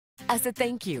As a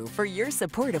thank you for your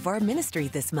support of our ministry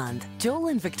this month, Joel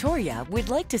and Victoria would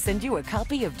like to send you a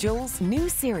copy of Joel's new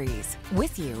series,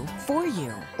 With You, For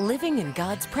You, Living in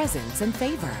God's Presence and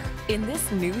Favor. In this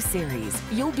new series,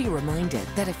 you'll be reminded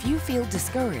that if you feel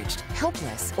discouraged,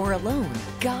 helpless, or alone,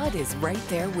 God is right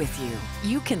there with you.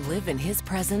 You can live in His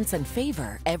presence and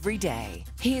favor every day.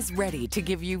 He is ready to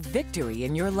give you victory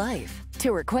in your life.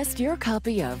 To request your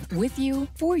copy of With You,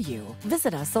 For You,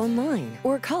 visit us online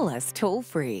or call us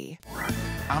toll-free.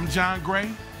 I'm John Gray,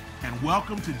 and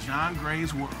welcome to John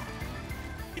Gray's World.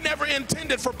 He never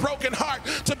intended for broken heart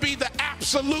to be the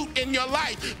absolute in your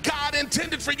life. God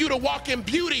intended for you to walk in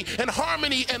beauty and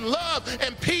harmony and love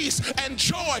and peace and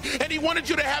joy. And He wanted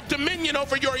you to have dominion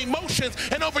over your emotions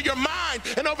and over your mind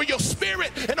and over your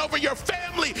spirit and over your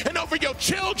family and over your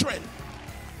children.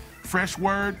 Fresh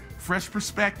word, fresh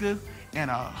perspective, and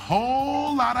a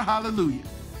whole lot of hallelujah.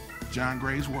 John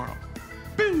Gray's World.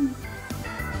 Boo!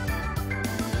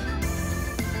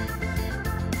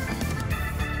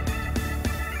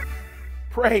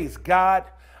 Praise God.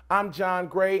 I'm John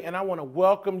Gray, and I want to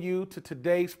welcome you to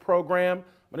today's program.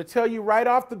 I'm going to tell you right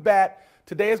off the bat,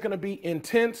 today is going to be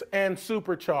intense and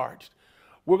supercharged.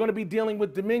 We're going to be dealing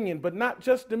with dominion, but not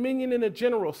just dominion in a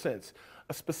general sense,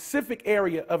 a specific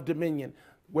area of dominion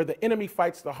where the enemy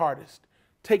fights the hardest,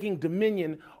 taking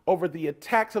dominion over the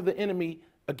attacks of the enemy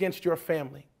against your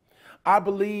family. I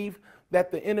believe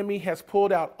that the enemy has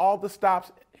pulled out all the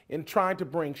stops in trying to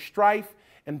bring strife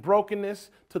and brokenness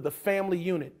to the family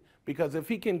unit, because if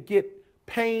he can get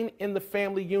pain in the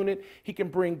family unit, he can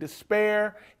bring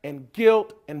despair and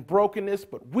guilt and brokenness.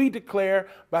 But we declare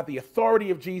by the authority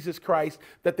of Jesus Christ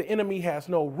that the enemy has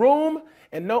no room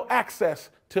and no access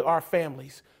to our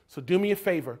families. So do me a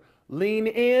favor, lean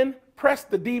in, press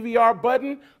the DVR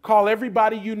button, call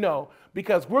everybody you know,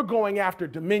 because we're going after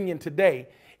dominion today,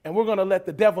 and we're going to let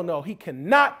the devil know he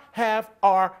cannot have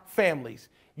our families.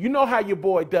 You know how your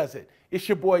boy does it. It's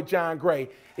your boy John Gray.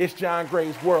 It's John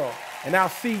Gray's World. And I'll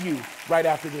see you right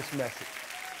after this message.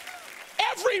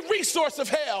 Every resource of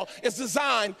hell is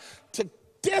designed to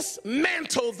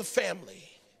dismantle the family.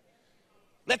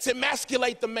 Let's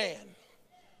emasculate the man.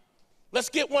 Let's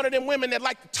get one of them women that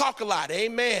like to talk a lot.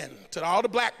 Amen. To all the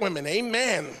black women.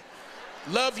 Amen.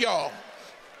 Love y'all.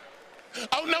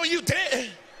 Oh, no, you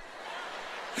didn't.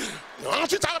 Why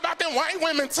don't you talk about them white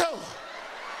women too?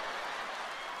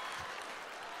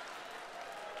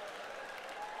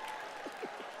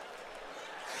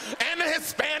 And the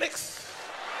Hispanics.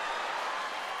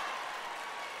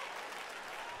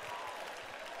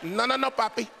 No,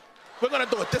 papi. We're going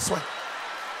to do it this way.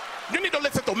 You need to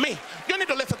listen to me. You need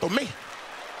to listen to me.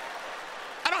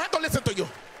 I don't have to listen to you.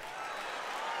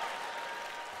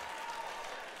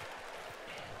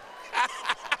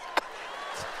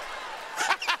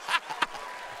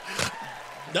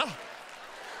 No.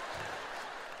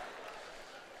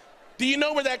 Do you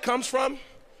know where that comes from?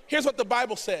 Here's what the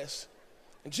Bible says.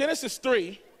 In Genesis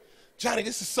 3, Johnny,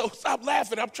 this is so, stop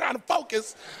laughing, I'm trying to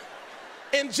focus.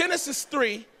 In Genesis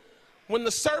 3, when the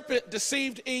serpent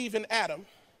deceived Eve and Adam,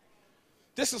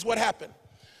 this is what happened.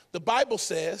 The Bible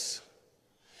says,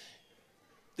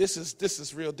 this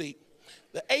is real deep.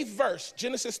 The 8th verse,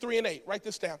 Genesis 3:8, write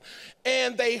this down.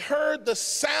 And they heard the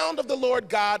sound of the Lord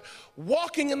God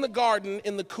walking in the garden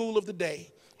in the cool of the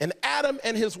day. And Adam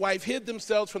and his wife hid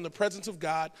themselves from the presence of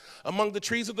God among the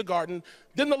trees of the garden.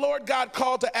 Then the Lord God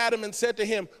called to Adam and said to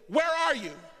him, "Where are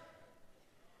you?"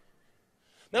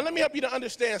 Now let me help you to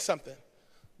understand something.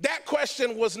 That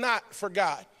question was not for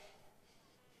God.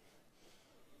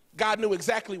 God knew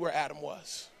exactly where Adam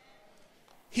was.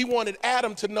 He wanted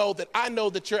Adam to know that I know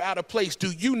that you're out of place.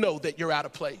 Do you know that you're out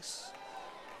of place?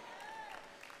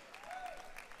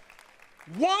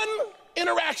 One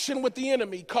interaction with the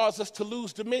enemy caused us to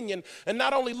lose dominion, and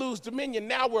not only lose dominion,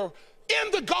 now we're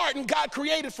in the garden God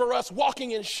created for us,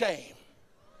 walking in shame.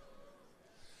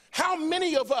 How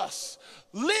many of us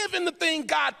live in the thing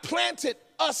God planted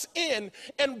us in,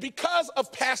 and because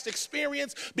of past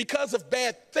experience, because of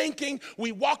bad thinking,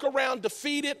 we walk around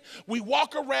defeated, we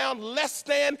walk around less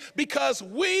than, because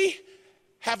we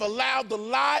have allowed the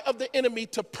lie of the enemy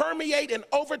to permeate and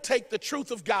overtake the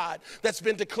truth of God that's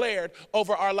been declared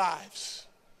over our lives.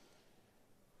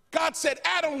 God said,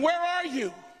 "Adam, where are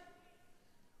you?"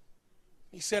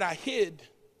 He said, "I hid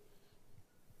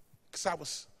because I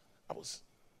was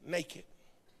naked."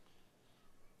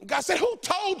 And God said, "Who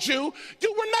told you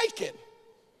you were naked?"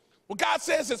 What God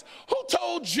says is, who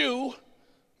told you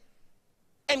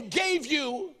and gave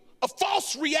you a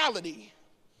false reality?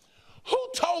 Who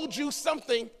told you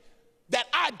something that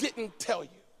I didn't tell you?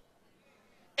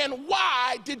 And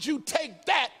why did you take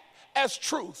that as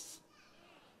truth?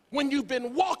 when you've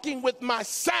been walking with my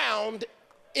sound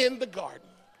in the garden.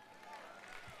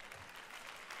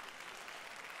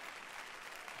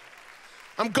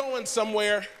 I'm going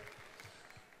somewhere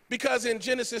because in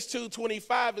Genesis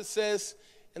 2:25 it says,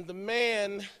 and the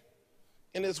man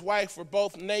and his wife were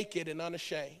both naked and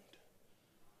unashamed.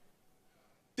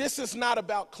 This is not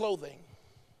about clothing.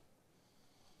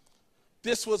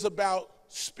 This was about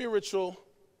spiritual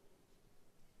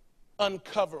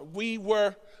uncover. We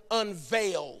were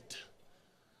unveiled.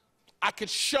 I could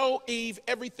show Eve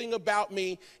everything about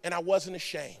me and I wasn't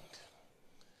ashamed.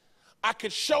 I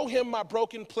could show him my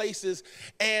broken places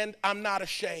and I'm not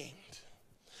ashamed.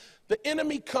 The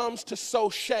enemy comes to sow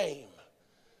shame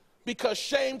because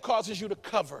shame causes you to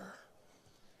cover.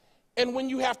 And when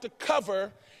you have to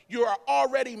cover, you are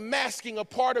already masking a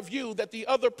part of you that the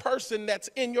other person that's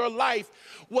in your life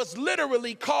was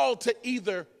literally called to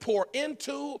either pour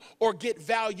into or get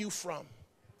value from.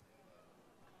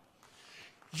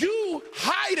 You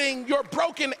hiding your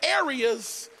broken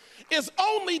areas is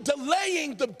only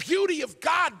delaying the beauty of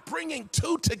God bringing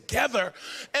two together,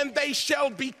 and they shall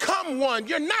become one.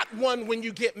 You're not one when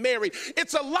you get married.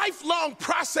 It's a lifelong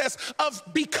process of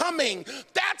becoming.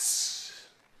 That's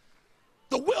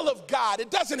the will of God. It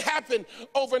doesn't happen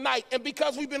overnight. And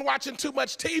because we've been watching too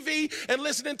much TV and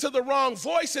listening to the wrong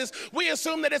voices, we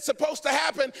assume that it's supposed to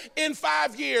happen in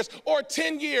 5 years or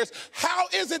 10 years. How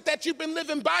is it that you've been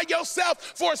living by yourself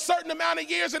for a certain amount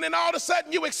of years and then all of a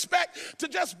sudden you expect to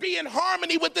just be in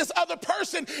harmony with this other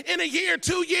person in a year,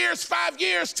 2 years, 5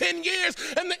 years, 10 years?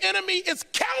 And the enemy is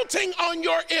counting on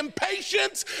your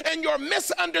impatience and your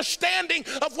misunderstanding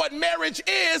of what marriage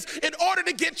is in order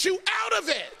to get you out of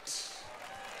it.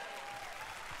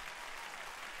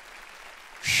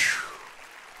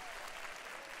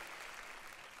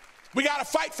 We got to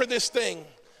fight for this thing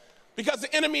because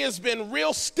the enemy has been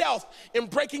real stealth in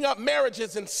breaking up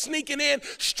marriages and sneaking in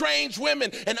strange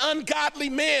women and ungodly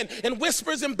men and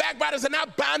whispers and backbiters, and I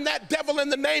bind that devil in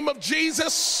the name of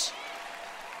Jesus.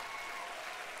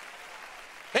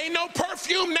 Ain't no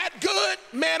perfume that good,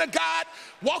 man of God.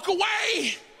 Walk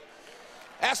away.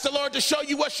 Ask the Lord to show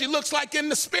you what she looks like in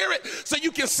the spirit so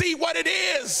you can see what it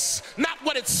is, not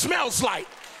what it smells like.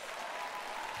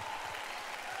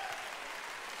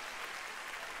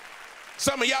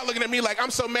 Some of y'all looking at me like,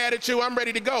 I'm so mad at you, I'm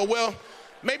ready to go. Well,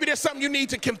 maybe there's something you need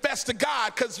to confess to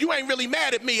God because you ain't really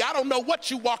mad at me. I don't know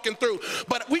what you walking through,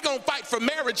 but we're going to fight for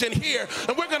marriage in here,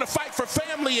 and we're going to fight for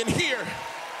family in here.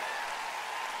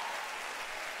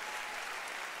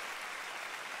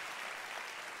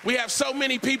 We have so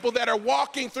many people that are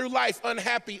walking through life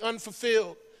unhappy,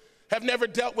 unfulfilled, have never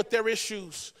dealt with their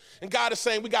issues. And God is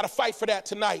saying we got to fight for that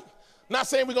tonight. Not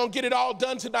saying we're going to get it all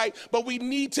done tonight, but we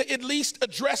need to at least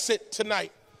address it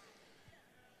tonight.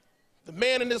 The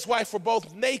man and his wife were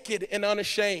both naked and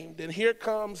unashamed. And here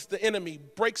comes the enemy,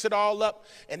 breaks it all up.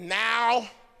 And now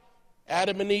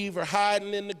Adam and Eve are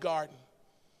hiding in the garden,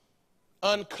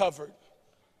 uncovered,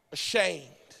 ashamed.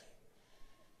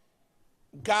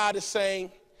 God is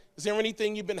saying, is there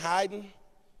anything you've been hiding?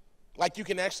 Like you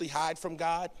can actually hide from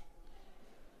God?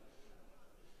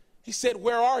 He said,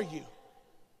 where are you?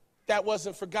 That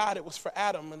wasn't for God, it was for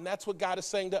Adam. And that's what God is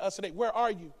saying to us today. Where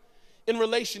are you in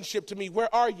relationship to me?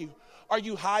 Where are you? Are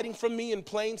you hiding from me in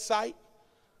plain sight?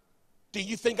 Do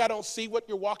you think I don't see what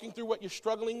you're walking through, what you're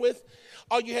struggling with?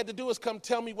 All you had to do is come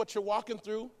tell me what you're walking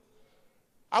through.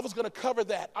 I was going to cover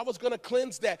that. I was going to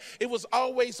cleanse that. It was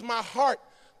always my heart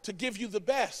to give you the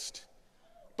best.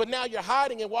 But now you're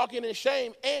hiding and walking in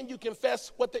shame, and you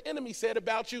confess what the enemy said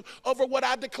about you over what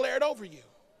I declared over you.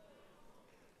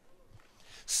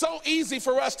 So easy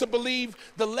for us to believe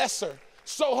the lesser,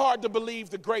 so hard to believe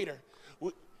the greater.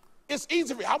 It's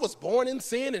easy for you. I was born in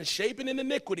sin and shaping in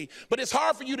iniquity, but it's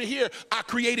hard for you to hear, I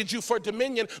created you for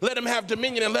dominion. Let him have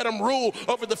dominion and let him rule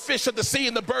over the fish of the sea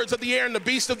and the birds of the air and the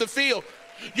beasts of the field.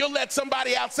 You'll let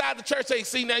somebody outside the church say,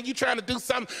 see, now you trying to do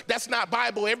something that's not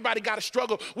Bible. Everybody got to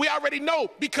struggle. We already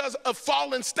know because of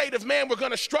fallen state of man, we're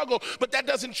going to struggle, but that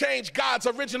doesn't change God's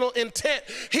original intent.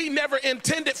 He never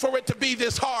intended for it to be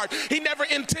this hard. He never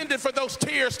intended for those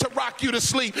tears to rock you to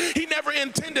sleep. He never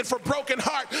intended for broken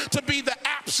heart to be the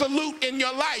absolute in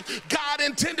your life. God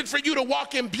intended for you to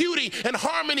walk in beauty and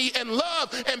harmony and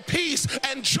love and peace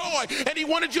and joy. And he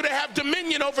wanted you to have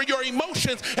dominion over your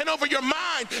emotions and over your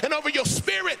mind and over your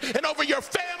spirit and over your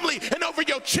family and over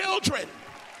your children.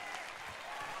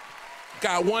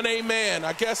 Got one amen.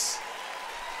 I guess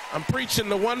I'm preaching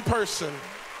to one person.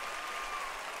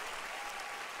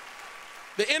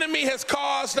 The enemy has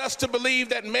caused us to believe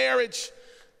that marriage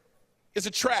is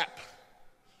a trap.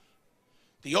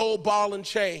 The old ball and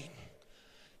chain.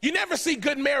 You never see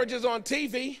good marriages on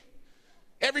TV.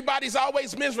 Everybody's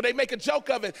always miserable. They make a joke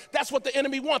of it. That's what the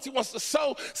enemy wants. He wants to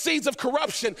sow seeds of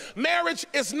corruption. Marriage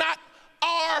is not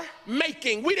our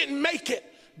making. We didn't make it.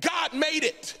 God made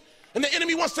it. And the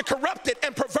enemy wants to corrupt it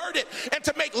and pervert it and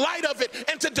to make light of it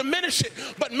and to diminish it.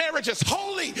 But marriage is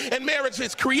holy, and marriage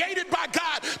is created by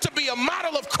God to be a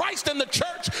model of Christ in the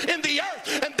church, in the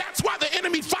earth. And that's why the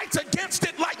enemy fights against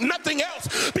it like nothing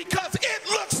else, because it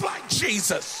looks like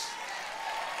Jesus.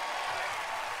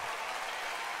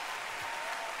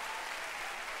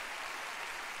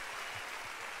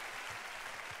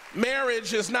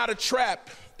 Marriage is not a trap,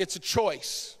 it's a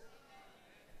choice.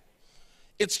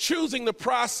 It's choosing the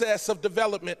process of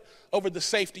development over the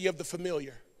safety of the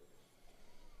familiar.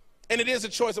 And it is a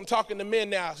choice. I'm talking to men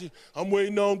now. I'm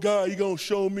waiting on God. He gonna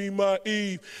show me my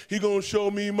Eve. He gonna show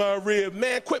me my rib.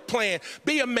 Man, quit playing.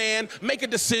 Be a man. Make a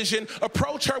decision.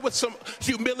 Approach her with some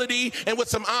humility and with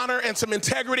some honor and some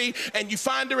integrity. And you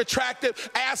find her attractive.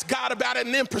 Ask God about it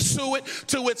and then pursue it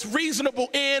to its reasonable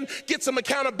end. Get some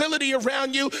accountability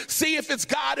around you. See if it's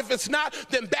God. If it's not,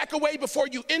 then back away before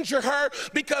you injure her,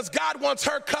 because God wants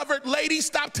her covered. Ladies,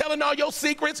 stop telling all your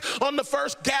secrets on the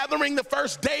first gathering, the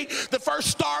first date, the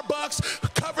first Starbucks.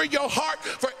 Cover your heart,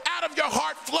 for out of your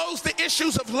heart flows the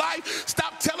issues of life.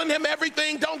 Stop telling him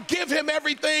everything. Don't give him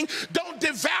everything. Don't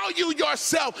devalue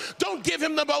yourself. Don't give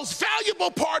him the most valuable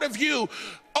part of you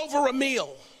over a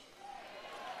meal.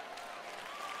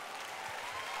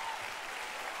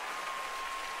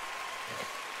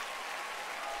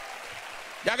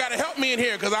 Y'all got to help me in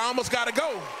here, because I almost got to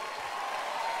go.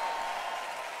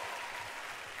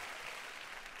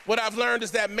 What I've learned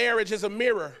is that marriage is a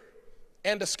mirror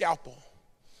and a scalpel.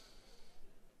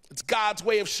 It's God's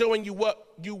way of showing you what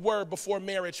you were before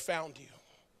marriage found you.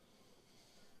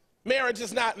 Marriage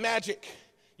is not magic.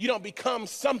 You don't become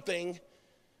something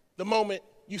the moment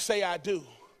you say I do.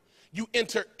 You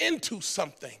enter into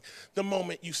something the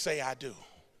moment you say I do.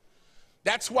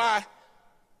 That's why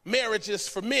marriage is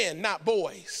for men, not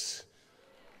boys.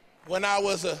 When I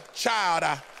was a child,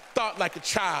 I thought like a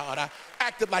child. I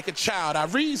acted like a child. I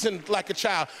reasoned like a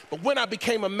child. But when I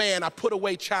became a man, I put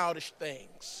away childish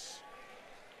things.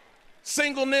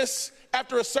 Singleness,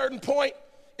 after a certain point,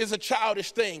 is a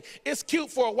childish thing. It's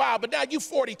cute for a while, but now you're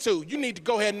 42. You need to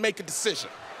go ahead and make a decision.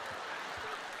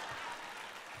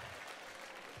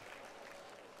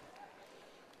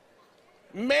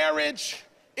 Marriage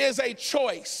is a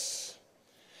choice,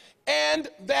 and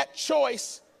that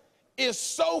choice is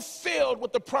so filled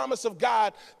with the promise of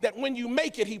God that when you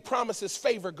make it, he promises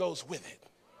favor goes with it.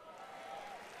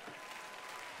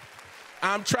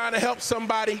 I'm trying to help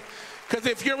somebody, because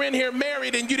if you're in here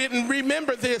married and you didn't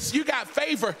remember this, you got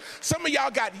favor. Some of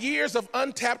y'all got years of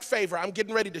untapped favor. I'm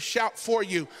getting ready to shout for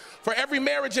you. For every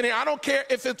marriage in here, I don't care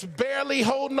if it's barely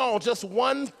holding on, just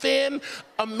one thin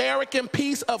American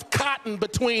piece of cotton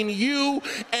between you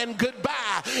and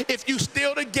goodbye. If you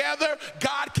still together,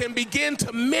 God can begin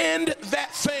to mend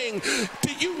that thing.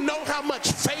 Do you know how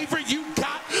much favor you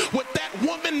got with that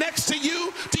woman next to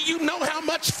you? Do you know how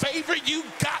much favor you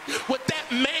got with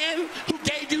that man who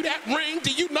gave you that ring?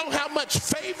 Do you know how much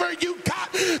favor you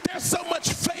got? There's so much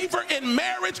favor in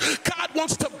marriage. God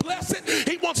wants to bless it.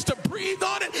 He wants to breathe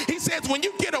on it. He says, when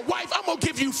you get a wife, I'm going to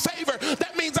give you favor.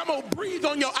 That means I'm going to breathe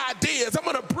on your ideas. I'm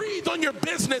going to breathe on your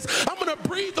business. I'm going to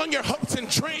breathe on your hopes and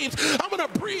dreams. I'm going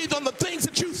to breathe on the things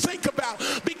that you think about,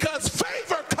 because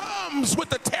favor comes with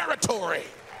the territory.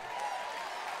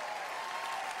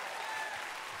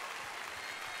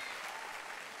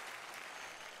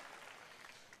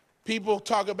 People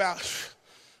talk about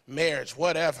marriage,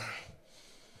 whatever.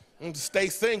 Stay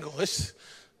single. It's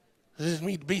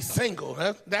me to be single.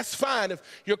 That's fine. If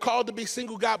you're called to be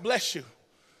single, God bless you.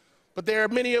 But there are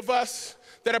many of us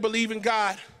that are believing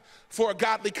God for a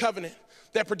godly covenant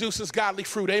that produces godly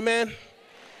fruit. Amen?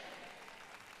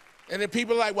 And then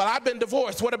people are like, well, I've been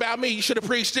divorced. What about me? You should have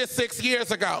preached this 6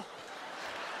 years ago.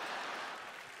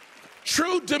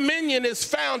 True dominion is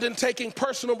found in taking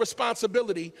personal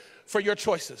responsibility for your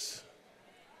choices.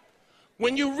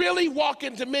 When you really walk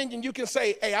in dominion, you can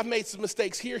say, hey, I've made some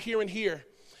mistakes here, here, and here.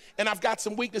 And I've got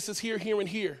some weaknesses here, here, and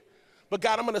here. But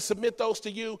God, I'm going to submit those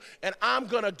to you, and I'm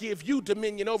going to give you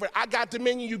dominion over it. I got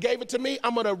dominion. You gave it to me.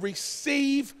 I'm going to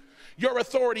receive your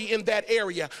authority in that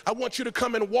area. I want you to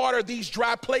come and water these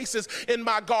dry places in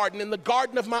my garden, in the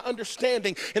garden of my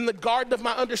understanding, in the garden of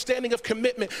my understanding of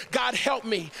commitment. God, help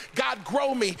me. God,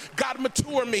 grow me. God,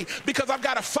 mature me, because I've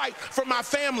got to fight for my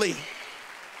family.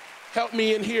 Help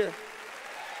me in here.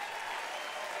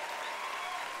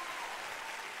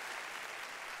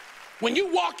 When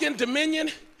you walk in dominion,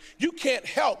 you can't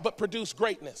help but produce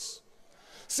greatness.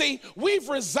 See, we've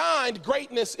resigned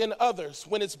greatness in others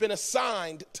when it's been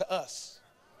assigned to us.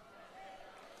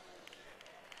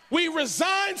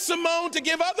 resigned Simone to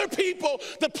give other people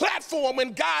the platform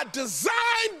when God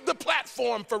designed the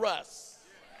platform for us.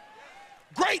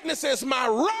 Greatness is my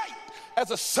right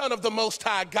as a son of the Most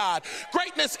High God.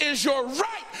 Greatness is your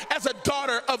right as a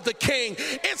daughter of the King.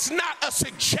 It's not a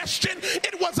suggestion.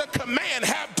 It was a command.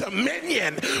 Have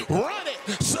dominion. Run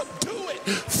it. Subdue it.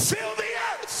 Fill the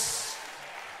earth.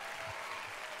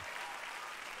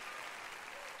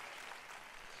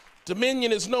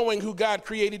 Dominion is knowing who God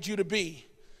created you to be.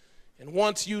 And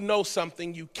once you know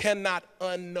something, you cannot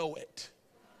unknow it.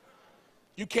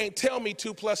 You can't tell me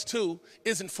 2 + 2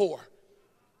 isn't 4.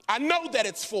 I know that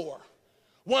it's 4.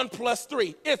 1 +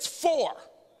 3, it's 4.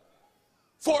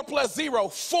 4 + 0,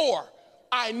 4.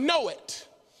 I know it.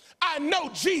 I know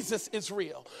Jesus is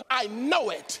real. I know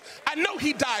it. I know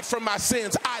he died for my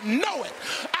sins. I know it.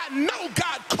 I know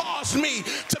God caused me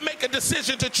to make a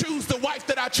decision to choose the wife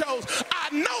that I chose. I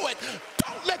know it.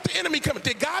 Don't let the enemy come.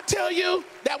 Did God tell you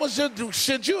that was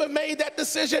should you have made that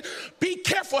decision? Be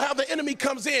careful how the enemy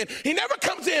comes in. He never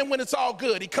comes in when it's all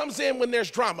good. He comes in when there's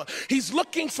drama. He's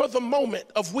looking for the moment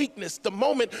of weakness, the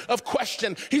moment of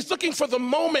question. He's looking for the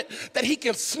moment that he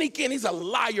can sneak in. He's a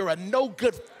liar, a no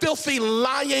good, filthy,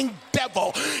 lying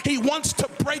devil. He wants to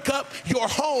break up your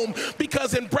home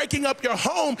because in breaking up your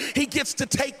home, he gets to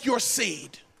take your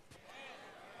seed.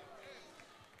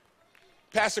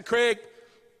 Pastor Craig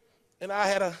and I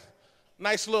had a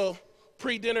nice little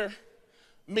pre-dinner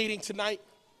meeting tonight,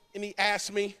 and he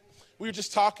asked me, we were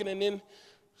just talking, and then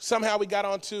somehow we got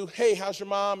on to, hey, how's your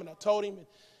mom? And I told him,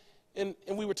 and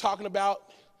we were talking about,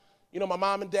 my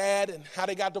mom and dad and how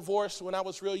they got divorced when I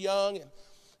was real young. And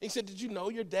he said, did you know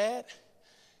your dad?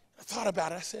 I thought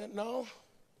about it. I said, no.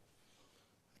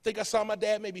 I think I saw my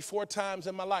dad maybe 4 times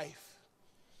in my life.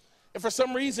 And for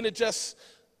some reason, it just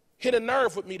hit a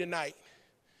nerve with me tonight.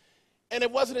 And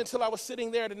it wasn't until I was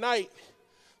sitting there tonight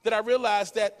that I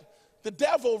realized that the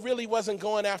devil really wasn't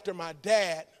going after my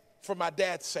dad for my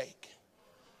dad's sake.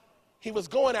 He was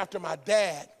going after my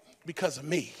dad because of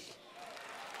me.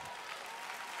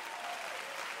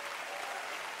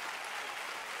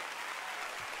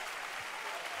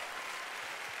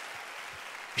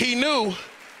 He knew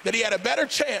that he had a better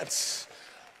chance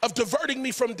of diverting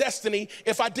me from destiny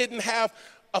if I didn't have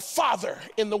a father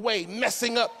in the way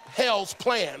messing up hell's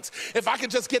plans. If I could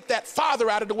just get that father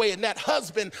out of the way and that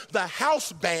husband, the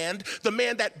house band, the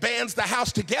man that bands the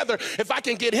house together, if I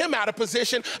can get him out of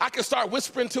position, I can start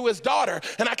whispering to his daughter,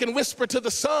 and I can whisper to the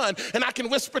son, and I can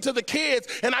whisper to the kids,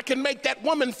 and I can make that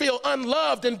woman feel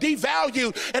unloved and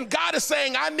devalued. And God is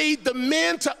saying, I need the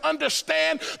men to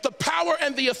understand the power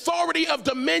and the authority of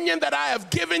dominion that I have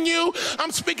given you.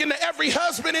 I'm speaking to every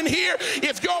husband in here.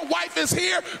 If your wife is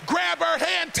here, grab her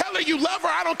hand. Tell her you love her.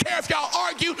 I don't care if y'all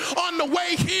argue on the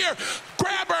way here.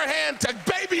 Grab her hand. Tell,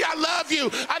 baby, I love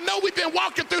you. I know we've been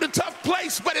walking through the tough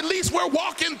place, but at least we're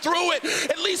walking through it.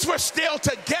 At least we're still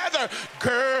together.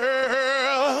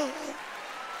 Girl,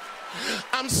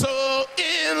 I'm so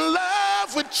in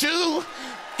love with you.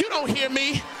 You don't hear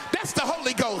me. That's the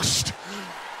Holy Ghost.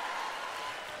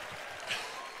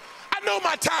 I know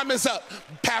my time is up.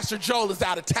 Pastor Joel is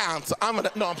out of town, so I'm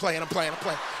playing.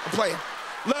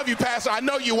 Love you, Pastor. I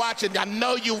know you watching. I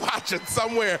know you watching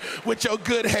somewhere with your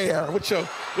good hair. With your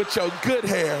good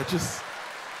hair. Just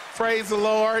praise the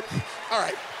Lord. All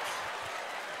right.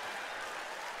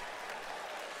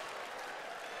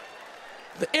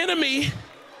 The enemy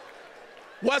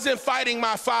wasn't fighting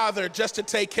my father just to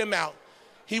take him out.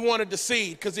 He wanted the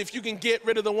seed, because if you can get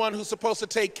rid of the one who's supposed to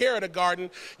take care of the garden,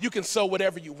 you can sow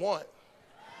whatever you want.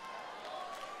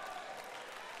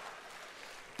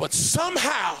 But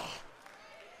somehow,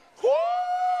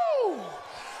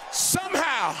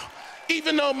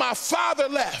 even though my father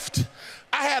left,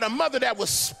 I had a mother that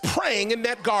was praying in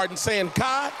that garden saying,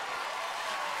 God,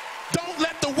 don't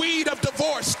let the weed of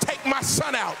divorce take my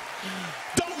son out.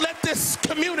 Don't let this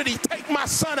community take my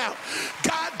son out.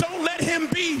 God, don't let him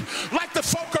be like the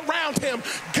folk around him.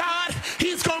 God,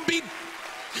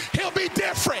 he'll be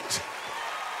different.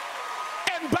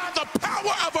 And by the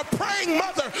power of a praying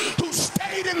mother who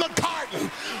stayed in the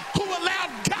garden, who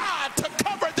allowed God to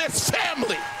cover this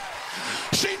family,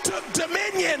 she took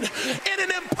dominion in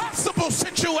an impossible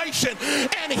situation.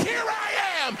 And here I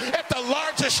am at the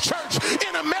largest church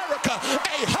in America,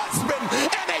 a husband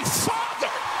and a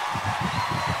father.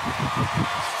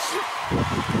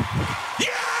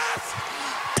 Yes!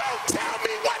 Don't tell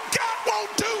me what God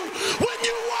won't do when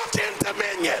you walk in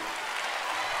dominion.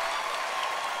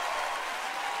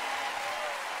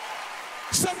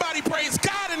 Somebody praise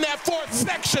God in that 4th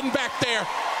section back there.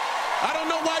 I don't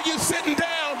know why you're sitting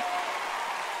down.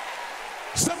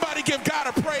 Somebody give God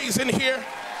a praise in here.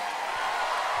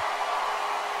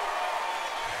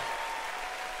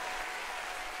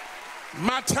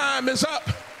 My time is up.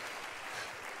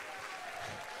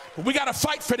 We got to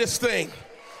fight for this thing.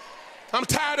 I'm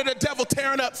tired of the devil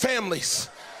tearing up families.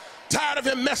 Tired of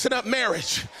him messing up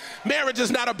marriage. Marriage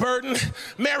is not a burden.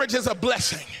 Marriage is a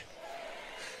blessing.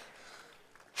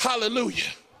 Hallelujah.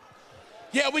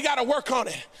 Yeah, we got to work on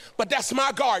it, but that's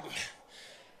my garden.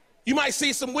 You might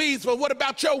see some weeds, but what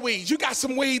about your weeds? You got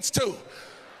some weeds too.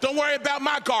 Don't worry about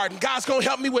my garden. God's going to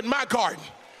help me with my garden.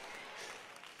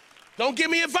 Don't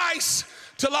give me advice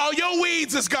till all your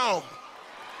weeds is gone.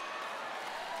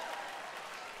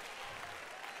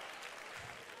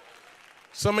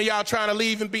 Some of y'all trying to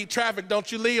leave and beat traffic.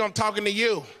 Don't you leave, I'm talking to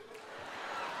you.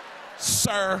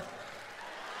 Sir,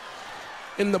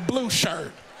 in the blue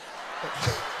shirt.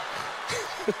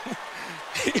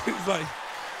 He's like,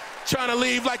 trying to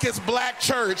leave like it's black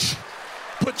church.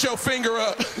 Put your finger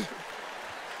up.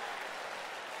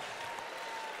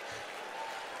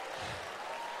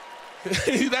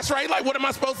 That's right, like what am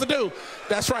I supposed to do?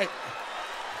 That's right.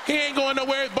 He ain't going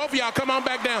nowhere. Both of y'all come on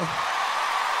back down.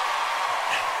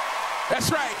 That's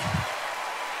right.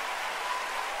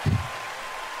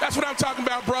 That's what I'm talking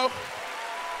about, bro.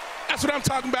 That's what I'm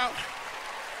talking about.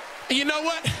 And you know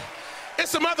what? There's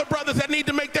some other brothers that need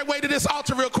to make their way to this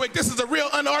altar real quick. This is a real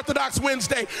unorthodox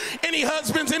Wednesday. Any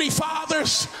husbands, any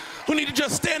fathers who need to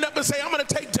just stand up and say, I'm going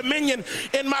to take dominion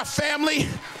in my family.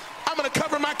 I'm going to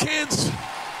cover my kids.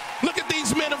 Look at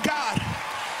these men of God.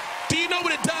 Do you know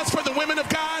what it does for the women of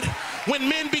God when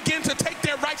men begin to take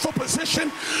their rightful position?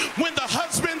 When the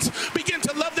husbands begin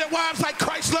to love their wives like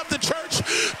Christ loved the church?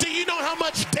 Do you know how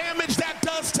much damage that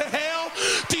does to hell?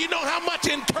 Do you know how much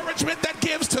encouragement that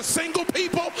gives to single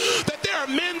people? That there are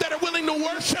men that are willing to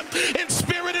worship in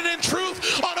spirit and in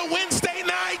truth on a Wednesday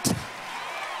night?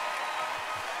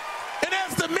 And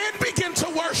as the men begin to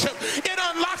worship, it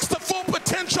unlocks the full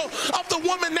potential of the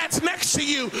woman that's next to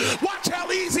you. Watch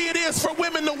how easy it is for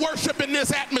women to worship in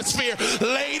this atmosphere.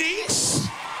 Ladies,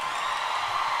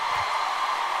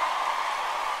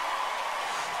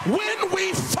 when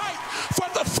we fight for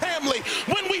the family,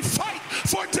 when we fight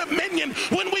for dominion,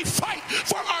 when we fight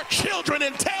for our children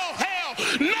and tell hell,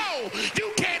 no,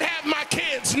 you can't have my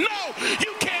kids. No,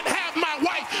 you can't have my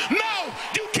wife. No,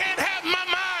 you can't have my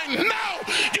mind.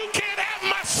 No, you can't have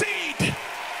my seed.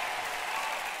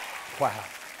 Wow.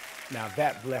 Now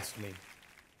that blessed me.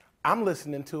 I'm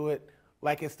listening to it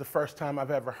like it's the first time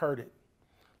I've ever heard it.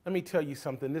 Let me tell you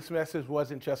something. This message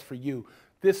wasn't just for you.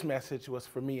 This message was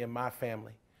for me and my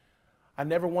family. I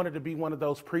never wanted to be one of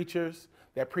those preachers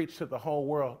that preached to the whole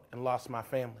world and lost my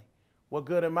family. What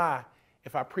good am I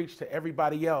if I preach to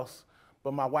everybody else,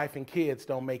 but my wife and kids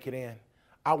don't make it in?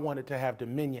 I wanted to have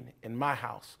dominion in my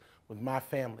house with my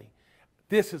family.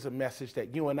 This is a message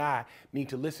that you and I need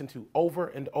to listen to over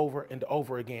and over and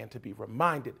over again to be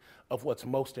reminded of what's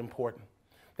most important.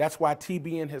 That's why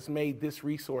TBN has made this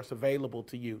resource available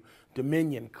to you.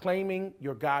 Dominion, claiming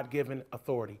your God-given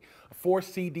authority. A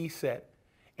 4-CD set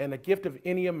and a gift of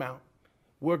any amount.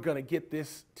 We're going to get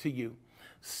this to you.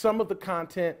 Some of the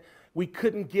content we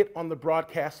couldn't get on the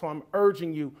broadcast, so I'm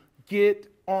urging you, get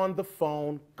on the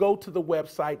phone, go to the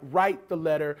website, write the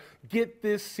letter, get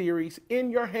this series in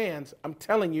your hands. I'm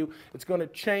telling you, it's going to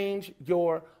change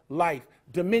your life.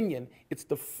 Dominion, it's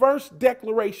the first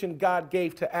declaration God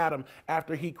gave to Adam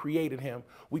after he created him.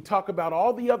 We talk about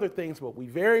all the other things, but we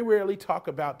very rarely talk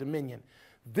about dominion.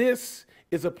 This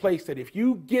is a place that if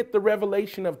you get the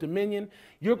revelation of dominion,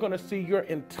 you're going to see your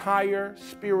entire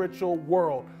spiritual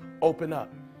world open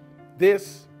up.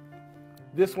 This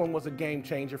one was a game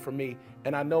changer for me,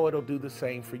 and I know it'll do the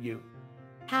same for you.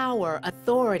 Power,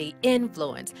 authority,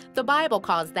 influence. The Bible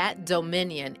calls that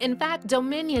dominion. In fact,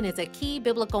 dominion is a key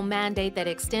biblical mandate that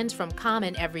extends from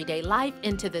common everyday life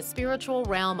into the spiritual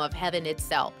realm of heaven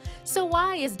itself. So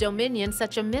why is dominion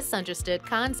such a misunderstood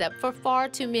concept for far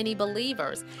too many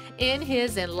believers? In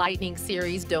his enlightening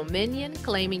series, Dominion,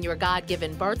 Claiming Your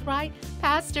God-Given Birthright,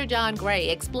 Pastor John Gray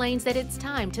explains that it's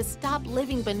time to stop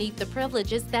living beneath the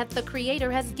privileges that the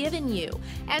Creator has given you.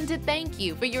 And to thank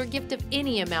you for your gift of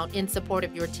any amount in support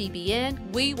of your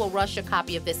TBN, we will rush a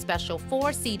copy of this special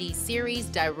 4-CD series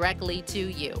directly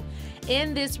to you.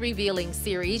 In this revealing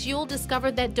series, you'll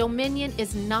discover that dominion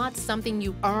is not something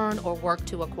you earn or work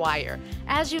to acquire.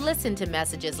 As you listen to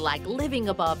messages like Living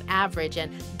Above Average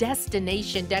and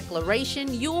Destination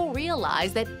Declaration, you'll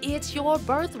realize that it's your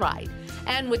birthright.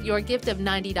 And with your gift of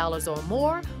 $90 or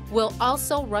more, we'll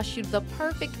also rush you the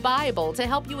perfect Bible to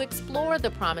help you explore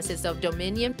the promises of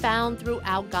dominion found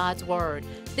throughout God's Word.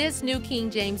 This New King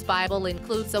James Bible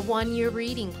includes a 1-year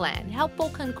reading plan, helpful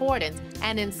concordance,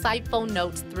 and insightful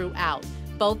notes throughout.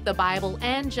 Both the Bible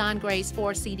and John Gray's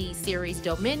 4-CD series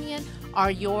Dominion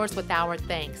are yours with our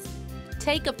thanks.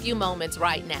 Take a few moments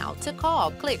right now to call,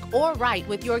 click, or write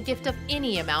with your gift of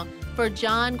any amount for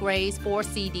John Gray's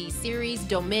 4-CD series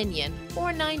Dominion, or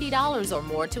 $90 or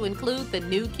more to include the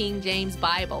New King James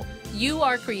Bible. You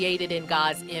are created in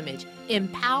God's image,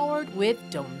 empowered with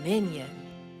dominion.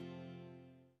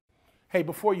 Hey,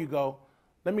 before you go,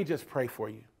 let me just pray for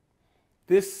you.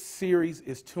 This series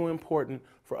is too important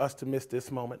for us to miss this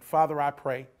moment. Father, I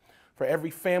pray for every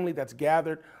family that's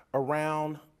gathered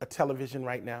around a television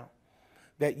right now,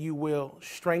 that you will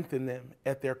strengthen them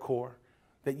at their core,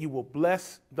 that you will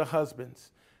bless the husbands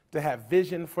to have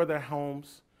vision for their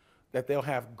homes, that they'll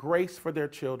have grace for their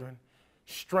children,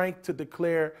 strength to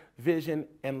declare vision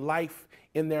and life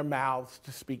in their mouths,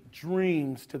 to speak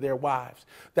dreams to their wives,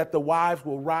 that the wives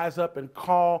will rise up and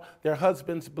call their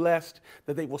husbands blessed,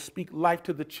 that they will speak life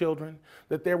to the children,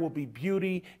 that there will be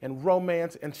beauty and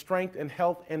romance and strength and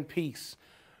health and peace.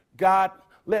 God,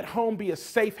 let home be a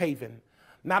safe haven,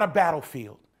 not a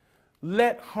battlefield.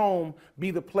 Let home be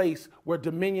the place where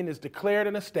dominion is declared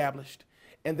and established,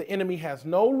 and the enemy has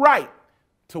no right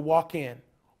to walk in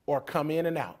or come in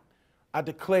and out. I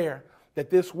declare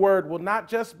that this word will not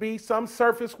just be some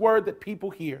surface word that people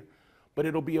hear, but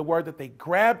it'll be a word that they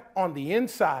grab on the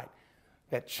inside,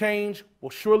 that change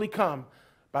will surely come.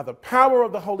 By the power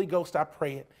of the Holy Ghost, I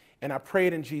pray it, and I pray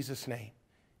it in Jesus' name.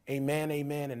 Amen,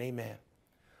 amen, and amen.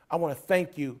 I want to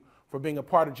thank you for being a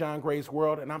part of John Gray's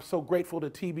World, and I'm so grateful to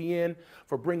TBN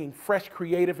for bringing fresh,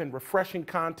 creative, and refreshing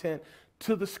content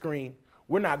to the screen.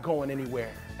 We're not going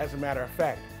anywhere. As a matter of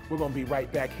fact, we're going to be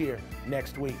right back here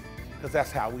next week, because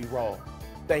that's how we roll.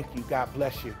 Thank you. God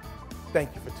bless you.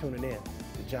 Thank you for tuning in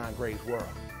to John Gray's World.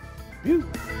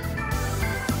 Beautiful.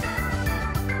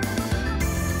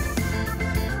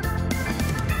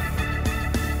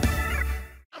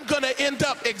 Going to end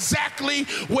up exactly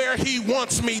where he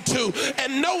wants me to,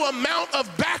 and no amount of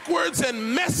backwards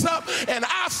and mess up and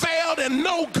I failed and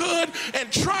no good and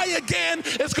try again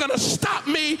is going to stop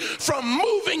me from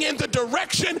moving in the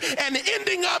direction and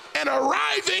ending up and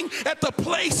arriving at the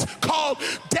place called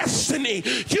destiny.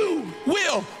 You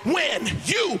will win.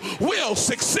 You will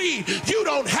succeed. You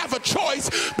don't have a choice,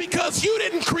 because you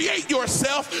didn't create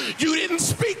yourself. You didn't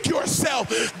speak yourself.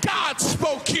 God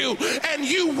spoke you, and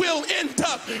you will end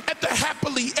up at the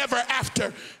happily ever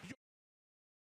after.